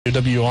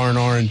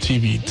WRNR and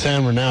TV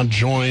 10. We're now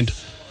joined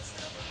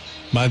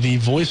by the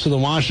voice of the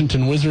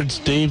Washington Wizards,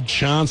 Dave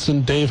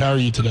Johnson. Dave, how are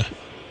you today?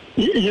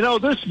 You know,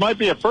 this might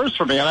be a first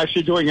for me. I'm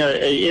actually doing an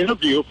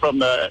interview from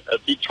the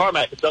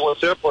tarmac at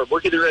Dulles Airport.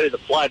 We're getting ready to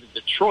fly to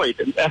Detroit.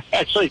 And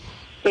actually,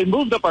 they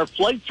moved up our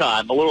flight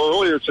time a little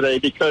earlier today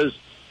because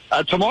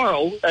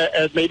tomorrow,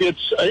 maybe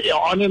it's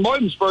on in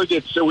Martinsburg,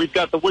 we've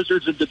got the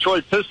Wizards and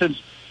Detroit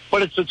Pistons,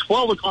 but it's a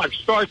 12 o'clock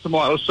start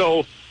tomorrow.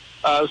 So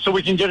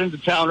we can get into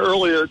town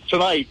earlier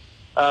tonight.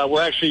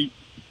 We're actually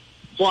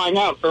flying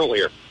out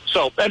earlier.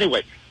 So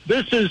anyway,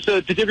 this is,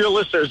 to give your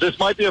listeners, this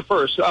might be a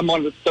first. I'm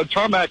on the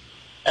tarmac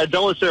at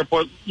Dulles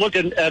Airport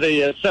looking at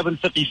a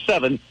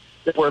 757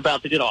 that we're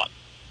about to get on.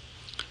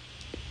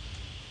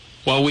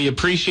 Well, we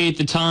appreciate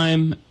the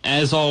time,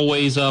 as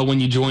always, when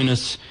you join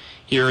us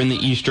here in the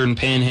Eastern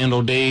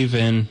Panhandle, Dave.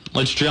 And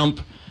let's jump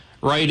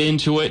right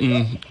into it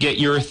and get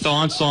your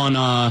thoughts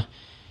on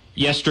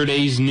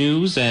yesterday's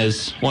news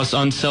as Wes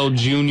Unseld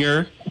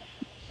Jr.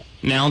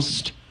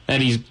 announced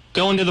that he's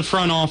going to the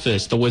front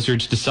office. The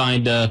Wizards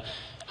decide to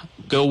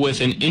go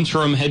with an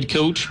interim head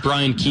coach,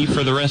 Brian Keefe,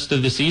 for the rest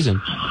of the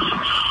season.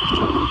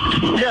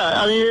 Yeah,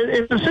 I mean,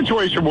 it's a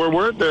situation where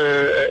we're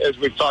as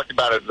we've talked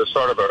about at the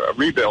start of a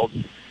rebuild,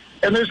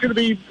 and there's going to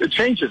be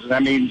changes, and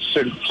that means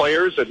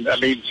players, and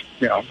that means,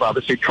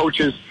 obviously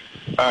coaches.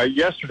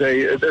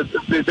 Yesterday,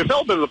 the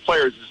development of the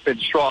players has been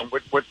strong.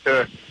 What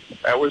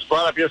was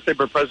brought up yesterday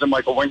by President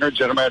Michael Winger and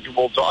General Manager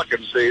Will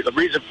Dawkins, the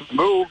reason for the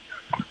move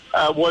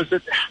was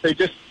that they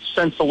just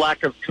sensed a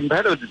lack of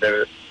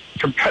competitiveness.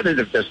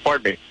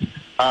 Pardon me.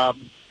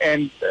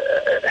 And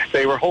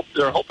they're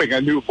hoping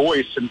a new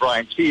voice in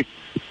Brian Keefe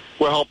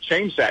will help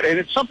change that. And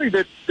it's something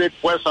that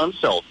Wes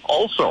Unseld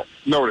also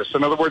noticed.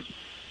 In other words,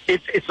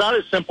 it's not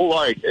as simple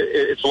like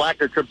it's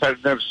lack of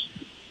competitiveness.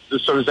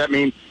 So does that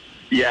mean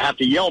you have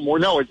to yell more?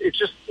 No, it's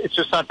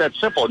just not that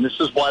simple. And this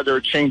is why there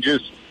are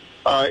changes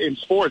in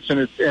sports.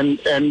 And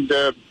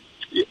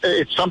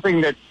it's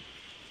something that,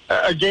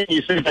 again,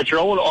 you think that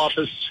your own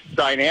office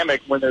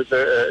dynamic when there's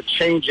a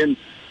change in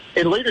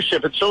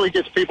leadership, it certainly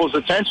gets people's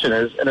attention.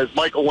 And as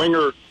Michael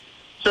Winger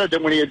said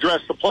that when he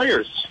addressed the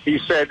players, he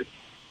said,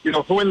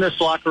 who in this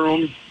locker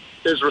room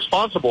is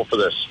responsible for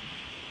this?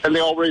 And they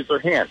all raised their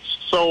hands.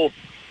 So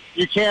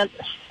you can't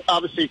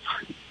obviously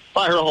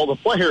fire all the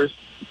players.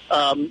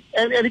 And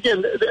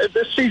again,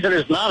 this season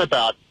is not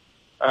about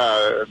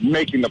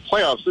making the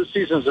playoffs. This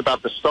season is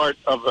about the start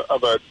of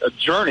a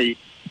journey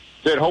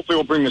that hopefully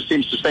will bring the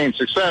team sustained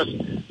success.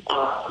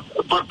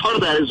 But part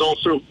of that is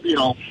also,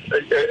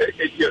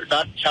 you're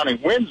not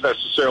counting wins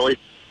necessarily,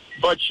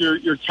 but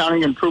you're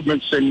counting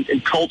improvements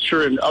in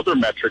culture and other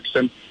metrics.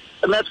 And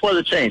that's why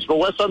the change. But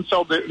Wes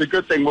Unseld, the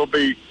good thing, will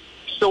be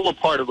still a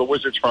part of the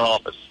Wizards front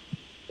office.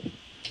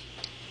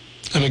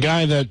 And a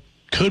guy that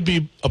could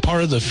be a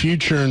part of the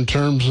future in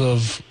terms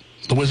of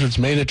the Wizards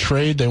made a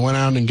trade. They went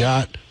out and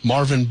got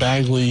Marvin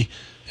Bagley,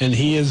 and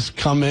he has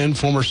come in,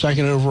 former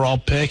second overall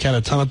pick, had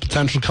a ton of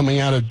potential coming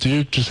out of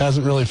Duke, just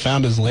hasn't really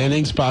found his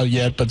landing spot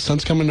yet. But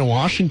since coming to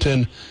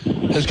Washington,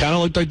 has kind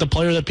of looked like the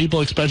player that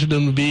people expected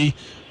him to be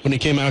when he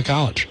came out of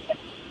college.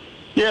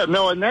 Yeah,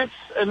 no, and that's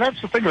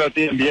the thing about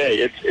the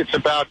NBA. It's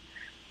about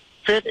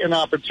fit and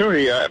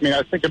opportunity. I mean,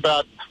 I think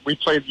about, we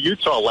played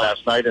Utah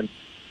last night, and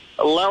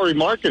Lauri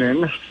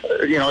Markkanen,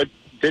 it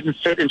didn't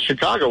fit in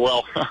Chicago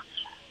well.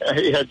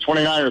 He had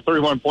 29 or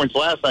 31 points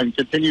last night and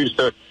continues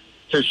to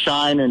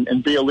shine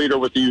and be a leader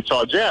with the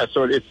Utah Jazz.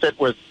 So it fit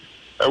with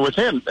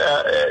him.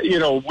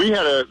 We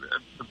had a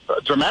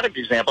dramatic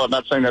example. I'm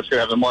not saying that's going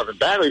to happen to Marvin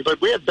Bagley, but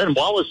we had Ben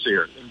Wallace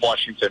here in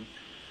Washington.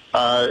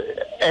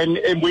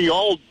 And we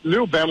all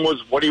knew Ben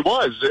was what he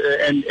was,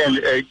 and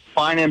a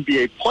fine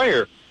NBA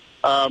player.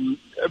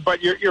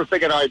 But you're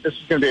thinking, all right, this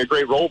is going to be a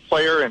great role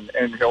player,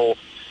 and he'll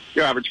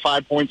average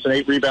 5 points and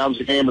 8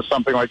 rebounds a game or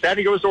something like that.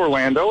 He goes to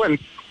Orlando, and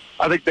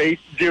I think they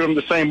viewed him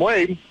the same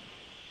way.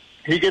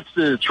 He gets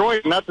to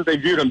Detroit, not that they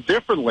viewed him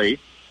differently,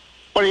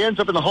 but he ends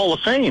up in the Hall of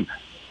Fame.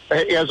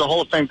 He has a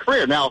Hall of Fame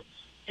career. Now,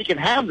 he can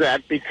have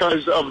that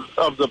because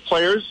of the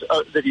players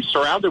that he's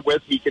surrounded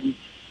with. He can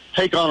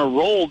take on a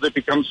role that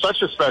becomes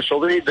such a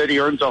specialty that he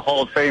earns a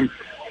Hall of Fame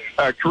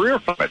career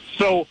from it.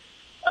 So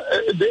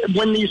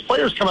when these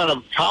players come out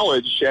of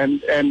college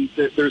and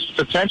there's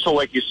potential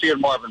like you see in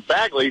Marvin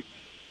Bagley,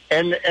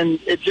 and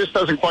it just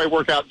doesn't quite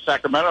work out in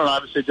Sacramento, and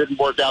obviously it didn't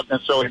work out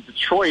necessarily in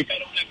Detroit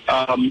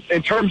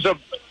in terms of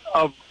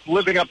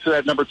living up to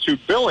that number 2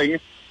 billing.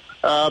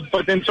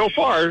 But then so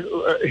far,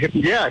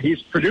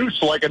 he's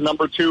produced like a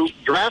number 2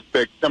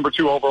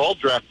 overall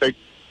draft pick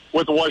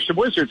with the Washington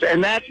Wizards.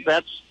 And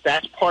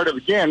that's part of,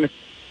 again,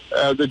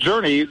 the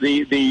journey,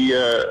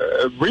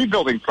 the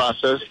rebuilding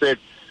process that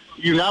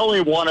you not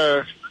only want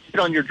to hit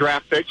on your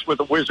draft picks, with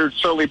the Wizards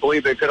certainly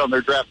believe they've hit on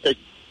their draft pick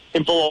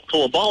in Bilal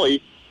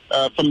Coulibaly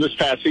from this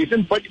past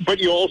season, but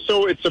you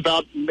also, it's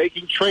about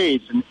making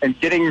trades and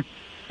getting,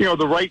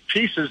 the right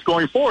pieces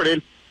going forward.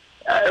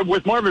 And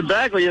with Marvin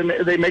Bagley, and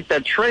they make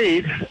that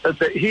trade,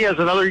 he has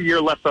another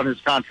year left on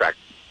his contract.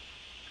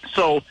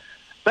 So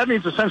that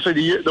means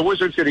essentially the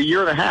Wizards get a year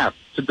and a half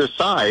to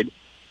decide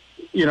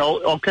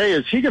okay,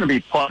 is he going to be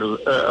part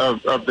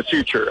of the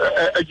future?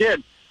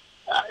 Again,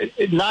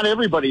 not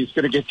everybody's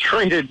going to get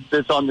traded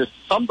that's on this.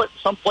 Some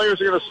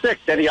players are going to stick.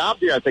 Denny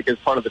Abdi, I think, is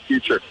part of the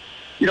future.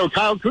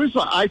 Kyle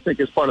Kuzma, I think,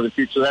 is part of the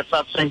future. That's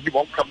not saying he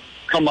won't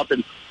come up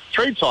in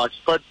trade talks,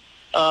 but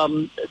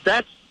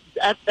that's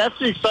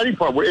the exciting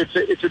part.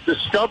 It's a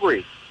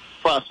discovery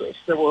process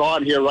that we're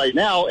on here right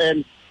now,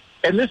 and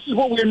this is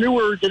what we knew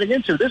we were getting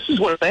into. This is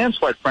what fans,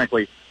 quite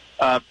frankly,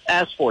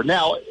 asked for.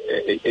 Now,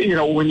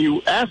 when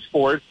you ask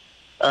for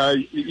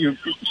it, you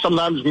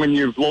sometimes when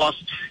you've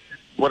lost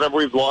whatever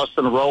we've lost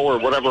in a row or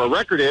whatever our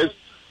record is,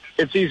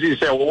 it's easy to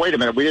say, well, wait a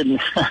minute, we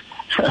didn't.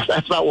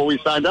 That's not what we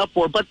signed up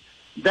for. But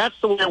that's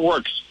the way it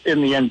works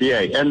in the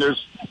NBA, and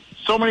there's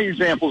so many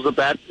examples of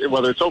that,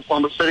 whether it's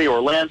Oklahoma City,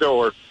 Orlando,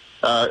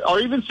 or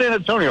even San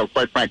Antonio,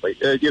 quite frankly.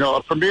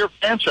 A premier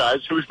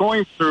franchise who's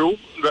going through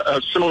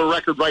a similar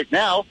record right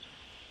now,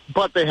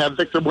 but they have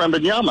Victor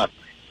Wembanyama,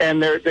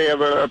 and they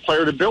have a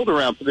player to build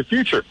around for the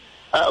future.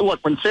 Look,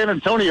 when San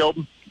Antonio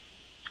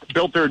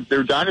built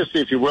their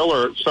dynasty, if you will,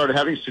 or started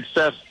having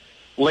success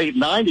late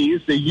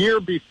 90s, the year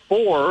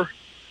before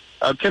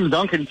Tim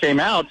Duncan came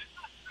out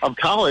of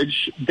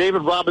college,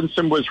 David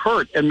Robinson was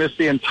hurt and missed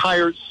the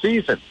entire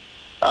season.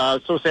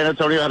 So San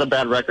Antonio had a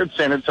bad record.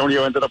 San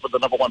Antonio ended up with the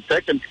number 1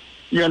 pick, and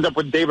you end up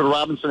with David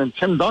Robinson and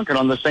Tim Duncan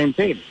on the same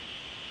team.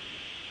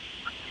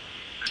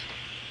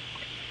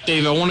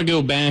 Dave, I want to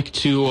go back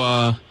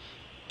to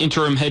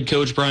interim head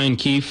coach Brian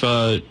Keefe.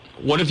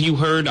 What have you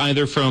heard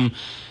either from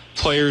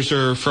players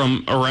or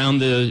from around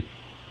the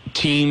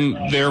team,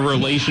 their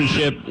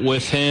relationship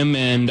with him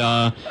and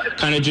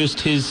kind of just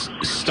his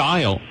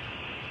style?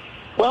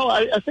 Well,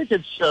 I think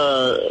it's,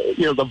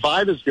 the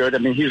vibe is good. I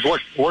mean, he's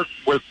worked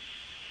with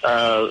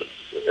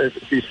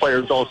these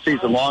players all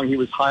season long. He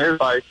was hired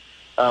by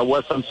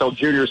Wes Unseld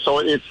Jr., so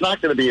it's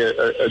not going to be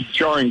a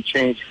jarring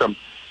change from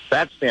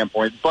that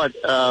standpoint. But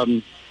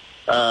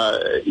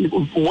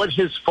what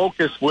his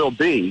focus will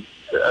be,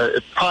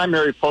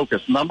 primary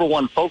focus, number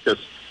one focus,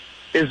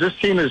 is this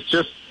team is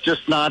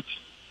just not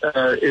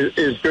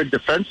is good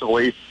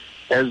defensively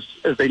as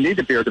they need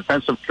to be, or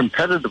defensive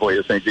competitively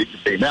as they need to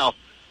be. Now,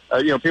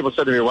 people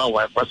said to me, well,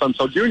 Wes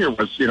Unseld Jr.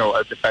 was,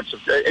 a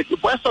defensive.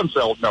 Wes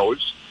Unseld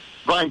knows.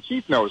 Brian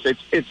Keefe knows.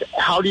 It's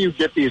how do you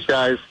get these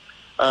guys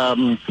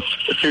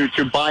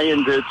to buy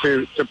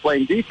into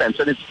playing defense?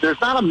 And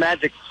there's not a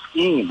magic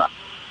scheme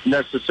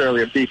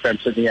necessarily of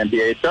defense in the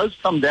NBA. It does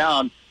come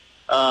down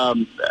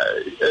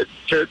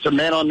to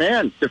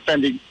man-on-man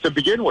defending to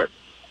begin with,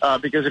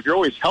 because if you're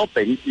always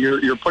helping,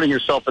 you're putting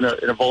yourself in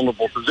a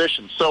vulnerable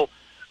position. So,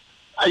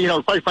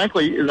 quite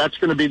frankly, that's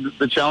going to be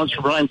the challenge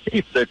for Brian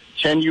Keefe. That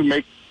can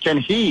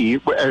he,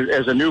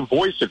 as a new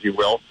voice, if you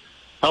will,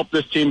 help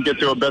this team get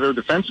to a better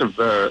defensive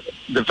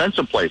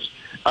place.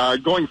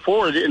 Going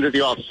forward into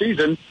the off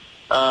season,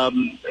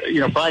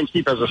 Brian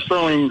Keefe has a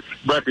sterling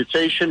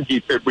reputation.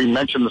 We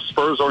mentioned the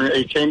Spurs.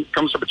 He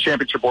comes from a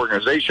championship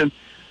organization,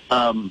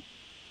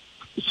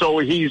 so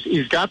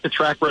he's got the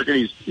track record.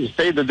 He's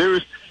paid the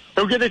dues.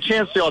 He'll get a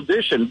chance to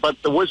audition,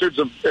 but the Wizards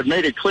have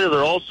made it clear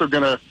they're also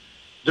going to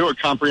do a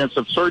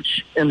comprehensive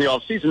search in the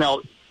off season.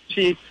 Now,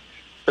 Keefe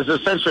is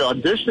essentially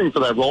auditioning for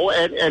that role,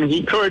 and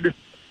he could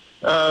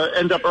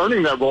end up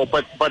earning that role,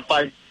 but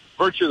by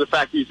virtue of the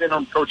fact he's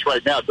interim coach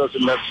right now, it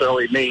doesn't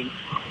necessarily mean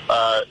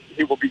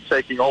he will be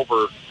taking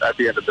over at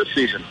the end of the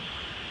season.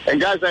 And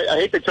guys, I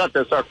hate to cut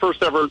this. Our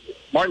first ever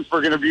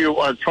Martinsburg interview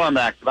on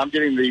Tarmac, but I'm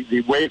getting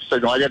the wave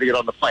signal. I got to get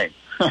on the plane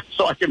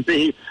so I can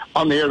be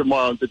on the air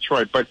tomorrow in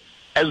Detroit. But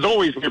as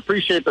always, we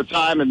appreciate the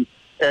time, and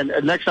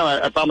next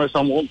time I promise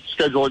I won't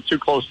schedule it too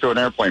close to an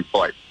airplane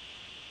flight.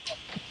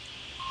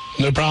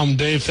 No problem,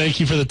 Dave. Thank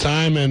you for the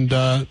time, and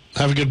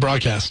have a good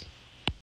broadcast.